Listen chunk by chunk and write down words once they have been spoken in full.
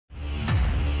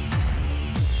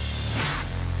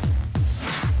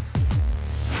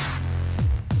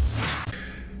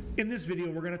In this video,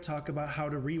 we're going to talk about how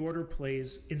to reorder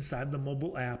plays inside the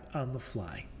mobile app on the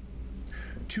fly.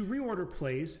 To reorder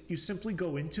plays, you simply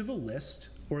go into the list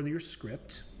or your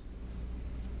script.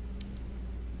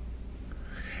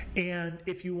 And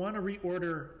if you want to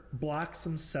reorder blocks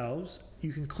themselves,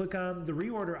 you can click on the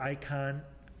reorder icon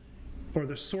or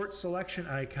the sort selection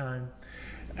icon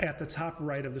at the top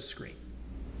right of the screen.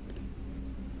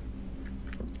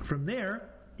 From there,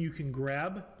 you can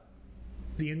grab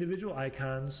the individual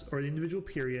icons or the individual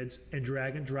periods and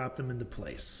drag and drop them into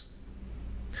place.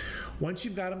 Once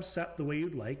you've got them set the way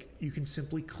you'd like, you can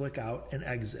simply click out and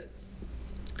exit.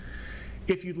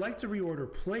 If you'd like to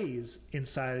reorder plays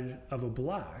inside of a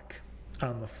block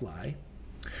on the fly,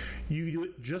 you do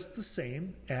it just the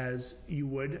same as you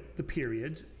would the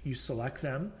periods. You select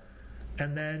them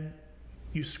and then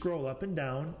you scroll up and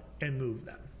down and move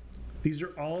them. These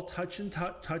are all touch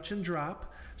and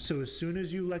drop, so as soon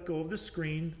as you let go of the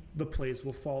screen, the plays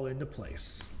will fall into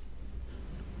place.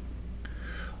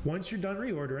 Once you're done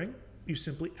reordering, you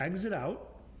simply exit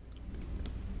out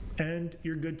and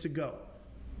you're good to go.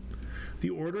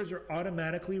 The orders are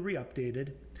automatically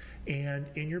re-updated, and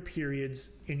in your periods,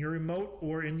 in your remote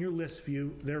or in your list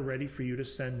view, they're ready for you to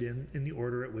send in the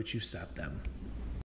order at which you set them.